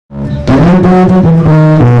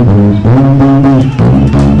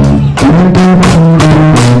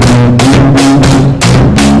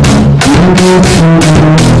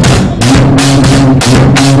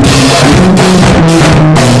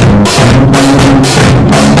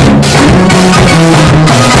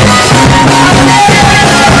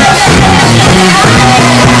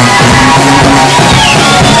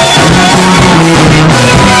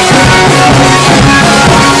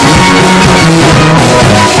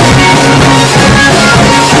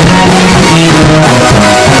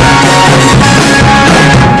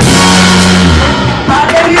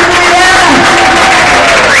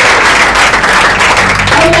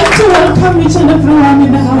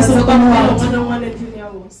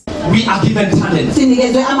We are given talent.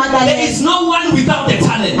 There is no one without the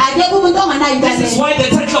talent. This is why the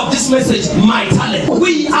title of this message, My Talent.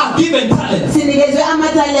 We are given talent.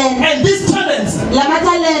 And this talent,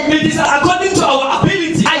 it is according to our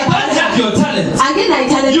ability. I don't have your talent.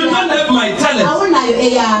 You don't have my talent.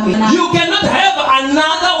 You cannot have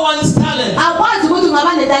another one's talent.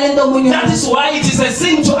 That is why it is a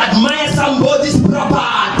sin to admire somebody's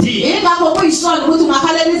property.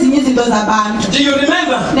 Do you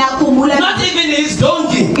remember? Not even his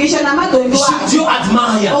donkey should you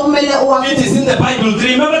admire. It is in the Bible. Do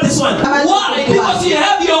you remember this one? Why? Because you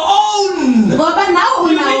have your own.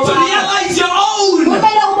 You need to realize your own. It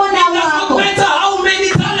does not matter how many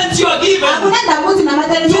talents you are given.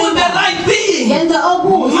 Do the right thing.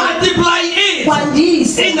 Multiply it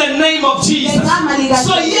in the name of Jesus.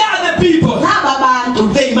 So here are the people.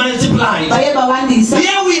 They multiplied.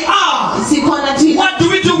 Here we are. What do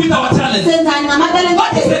we do with our talent?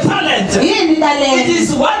 What is the talent? It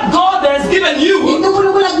is what God has given you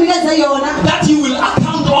that you will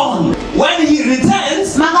account on. When He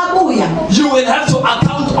returns, you will have to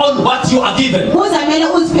account on what you are given.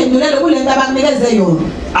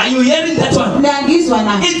 Are you hearing that one?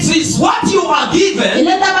 It is what you are given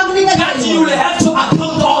that you will have to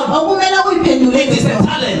account on. It is a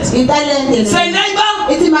talent. Say, neighbor,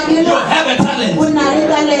 you have a talent.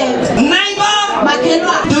 Neighbor,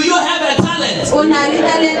 do you have a talent?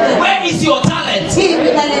 Where is your talent?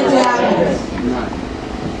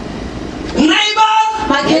 Neighbor,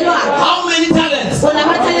 how many talents?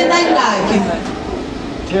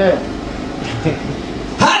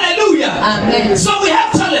 Hallelujah. Amen. So we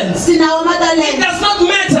have talents. It does not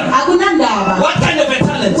matter what kind of a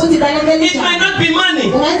talent. It might not be money.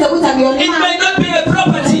 It might not be a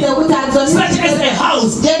property such as a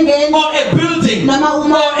house or a building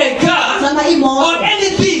or a car or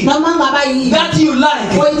anything that you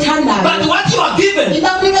like. But what you are given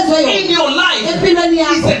in your life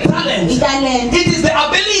is a talent. It is the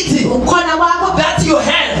ability that you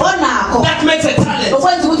have that makes a talent.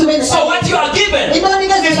 So what you are given is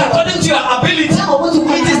according to your ability.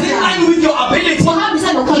 It is in line with your ability.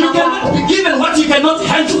 You cannot be given what you cannot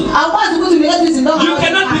handle. You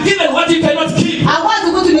cannot be given what you cannot keep. You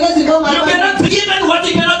cannot be given what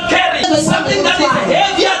you cannot carry. Something that is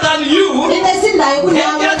heavier than you,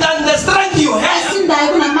 heavier than the strength you have,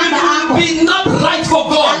 will be not right for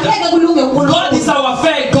God. God is our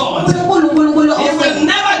fair God. He will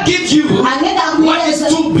never give you what is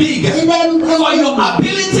too big for your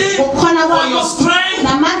ability, for your strength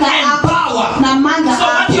and power. So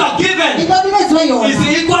what you are given is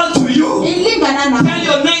equal to you. Tell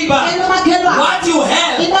your neighbor, what you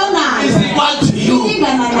have is equal to you.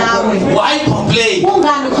 Why complain?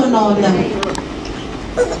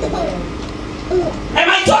 Am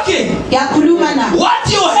I talking? What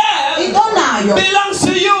you have belongs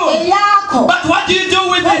to you. But what do you do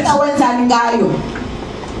with it?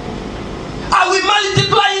 Are we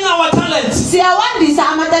multiplying our talents?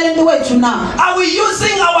 Are we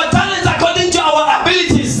using our talents according to our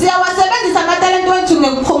abilities? Do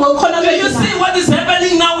you see what is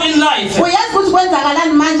happening now in life?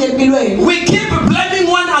 We keep blaming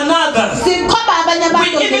one another. We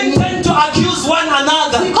even tend to accuse one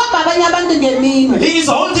another. He is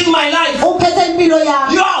holding my life. You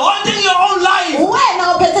are holding your own life.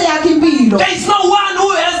 There is no one who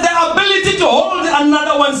has the ability to hold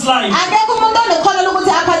another one's life.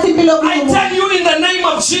 I tell you in the name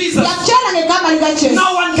of Jesus,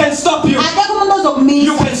 no one can stop you.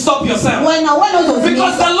 You can stop yourself.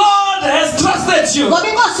 Because the Lord has trusted you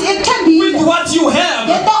with what you have.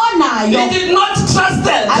 He did not trust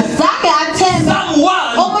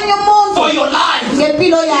someone for your life. He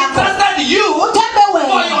trusted you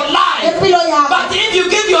for your life. But if you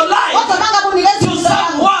give your life to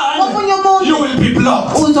someone, you will be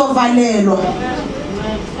blocked.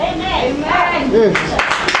 Amen.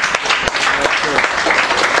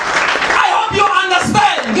 I hope you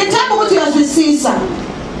understand.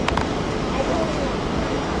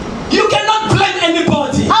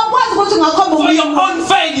 own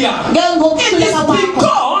failure. It is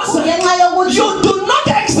because you do not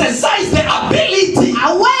exercise the ability to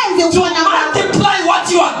multiply what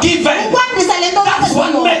you are given. That's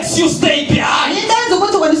what makes you stay behind.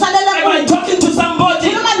 Am I talking to somebody?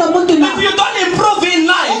 If you don't improve in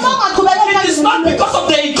life, it is not because of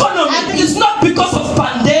the economy. It is not because of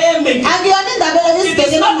pandemic. It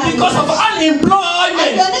is not because of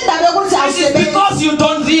unemployment. It is because you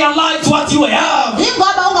don't realize what you have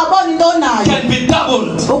can be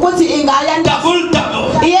doubled. Double.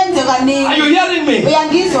 Are you hearing me?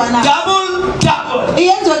 Double.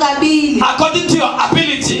 According to your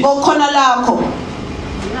ability.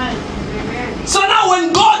 So now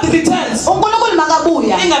when God returns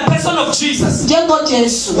in a person of Jesus,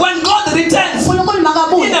 when God returns in a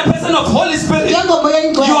person of Holy Spirit, you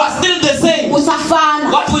are still the same.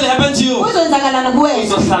 What will happen to you?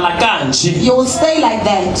 You will stay like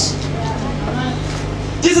that.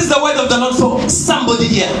 This is the word of the Lord for somebody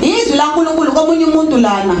here.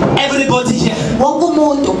 Everybody here.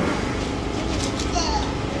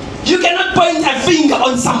 You cannot point a finger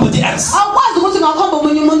on somebody else.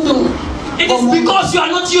 It is because you are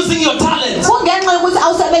not using your talent.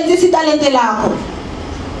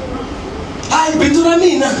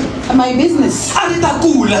 My business,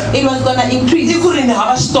 it was gonna increase.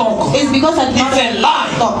 It's because I did not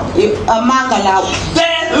stock.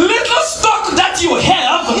 The little stock that you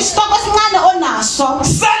have, sell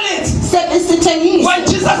it. When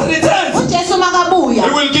Jesus returns, He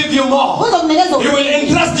will give you more. He will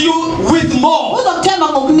entrust you with more.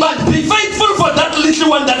 But be faithful for that little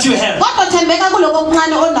one that you have.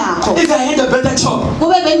 If I had a better job, I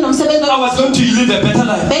was going to live a better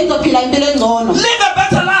life. Live a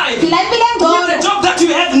better life with the job that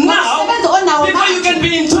you have now, before you can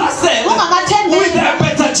be entrusted with a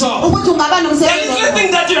better job. The little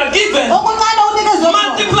thing that you are given,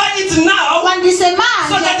 multiply it now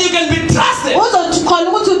so that you can be trusted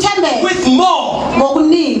with more.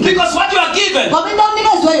 Because what you are given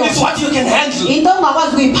is what you can handle.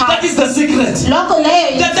 That is the secret.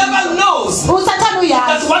 The devil knows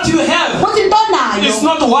that what you have is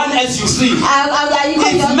not one as you see.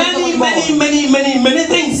 It's many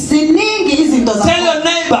things. Tell your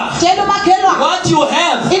neighbor, what you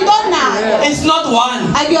have is not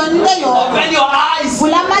one. Open your eyes.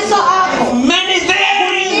 Many things.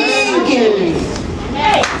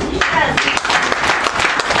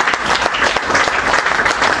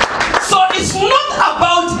 So it's not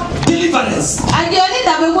about deliverance.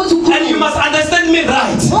 And you must understand me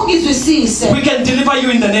right. We can deliver you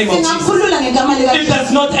in the name of Jesus. It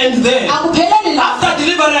does not end there. After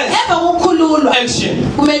deliverance,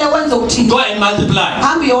 action. Go and multiply.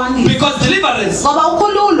 Because deliverance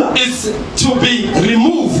is to be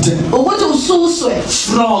removed from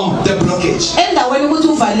the blockage,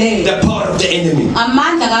 the power of the enemy. But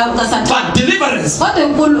deliverance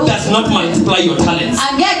does not multiply your talents.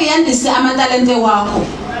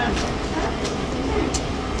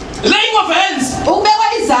 Laying of hands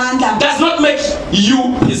does not make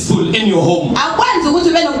you peaceful in your home.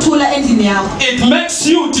 It makes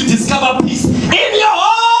you to discover peace in your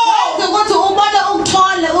home.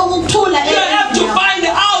 You have to find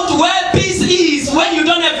out where peace is when you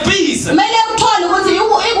don't have peace. Make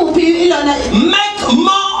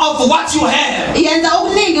more of what you have.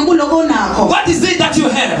 What is it that you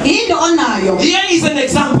have? Here is an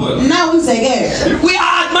example. We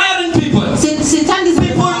are admiring people.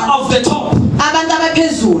 People of the top.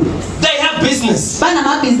 They have business. And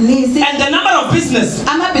the number of business is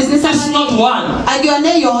not one.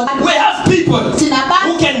 We have people who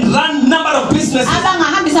can run number of businesses, but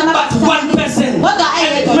one person,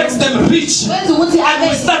 and it makes them rich. And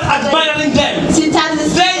we start admiring them.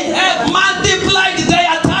 They have multiplied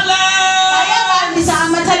their talent.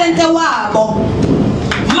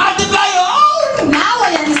 Multiply your own.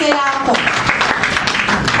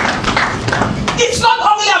 It's not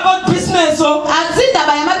only about business. So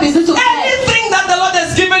anything that the Lord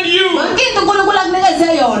has given you,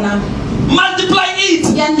 multiply it.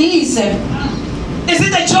 Is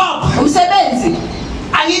it a job?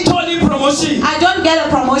 I need only promotion. I don't get a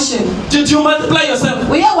promotion. Did you multiply yourself?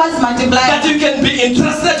 We always multiply. That you can be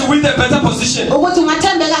entrusted with a better position. I want to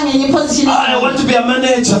be a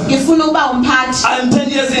manager. I am 10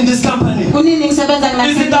 years in this company. Is it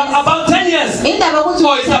about 10 years? Or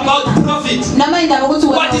is it about profit?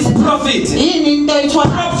 What is profit?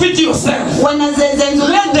 Profit yourself.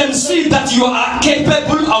 Let them see that you are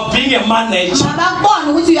capable of being a manager. They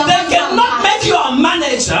cannot make you a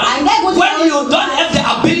manager when you don't have the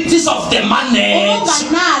ability abilities of the manager.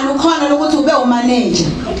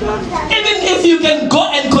 Even if you can go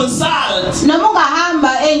and consult,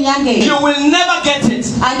 you will never get it.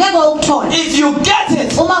 If you get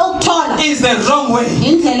it, it's the wrong way.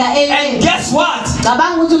 And guess what? The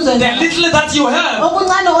little that you have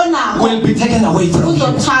will be taken away from you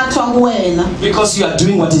because you are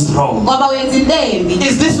doing what is wrong.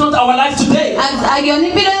 Is this not our life today?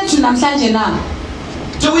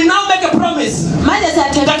 Do we now make a promise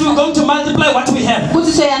that we're going to multiply what we have?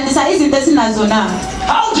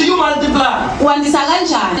 How do you multiply?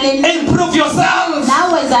 Improve yourself.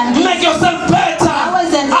 Make yourself better.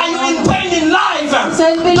 Are you in pain in life?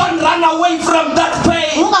 Don't run away from that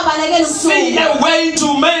pain. See a way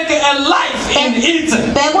to make a life in it.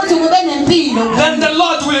 Then the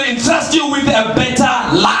Lord will entrust you with a better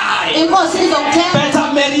life,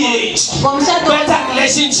 better marriage, better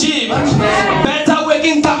relationship, better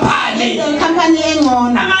working company. Am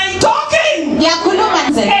I talking?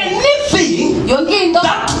 Anything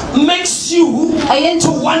that makes you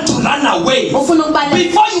to want to run away,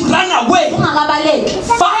 before you run away,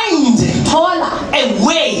 find a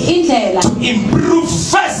way to improve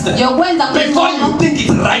first before you think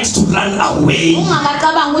it's right to run away.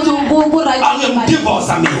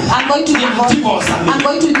 I'm going to divorce.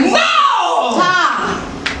 No!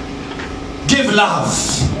 Give love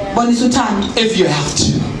if you have to.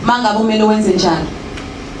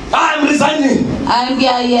 I'm resigning.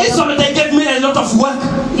 It's not that they gave me a lot of work.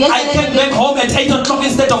 I came back home at 8 o'clock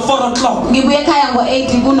instead of 4 o'clock.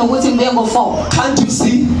 Can't you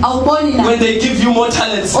see? When they give you more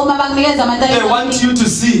talents, they want you to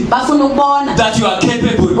see that you are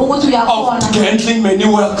capable of handling many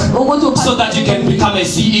work so that you can become a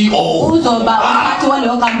CEO.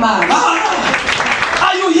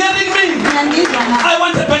 Are you hearing me? I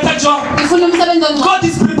want a better job. God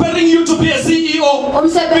is preparing you to be a CEO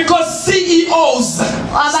because CEOs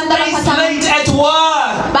stay late at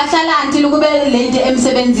work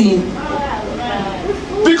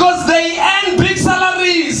because they earn big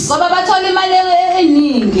salaries.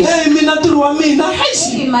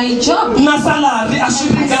 My job,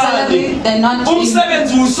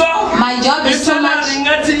 my job is too much,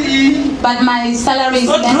 but my salary is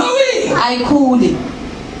less. I could.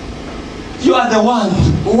 You are the one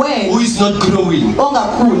who is not growing.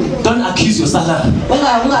 Don't accuse your salary.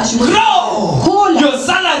 Grow. Your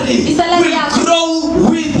salary will grow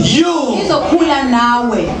with you.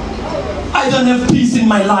 I don't have peace in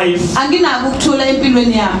my life.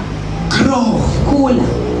 Grow.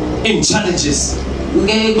 In challenges,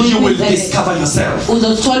 you will discover yourself.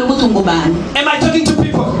 Am I talking to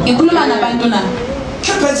people?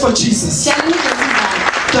 Clap hands for Jesus.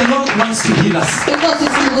 The Lord wants to heal us.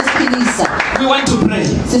 We want to pray.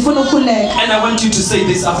 And I want you to say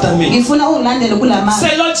this after me. Say,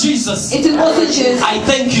 Lord Jesus, I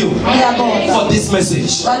thank you for this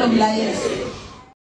message.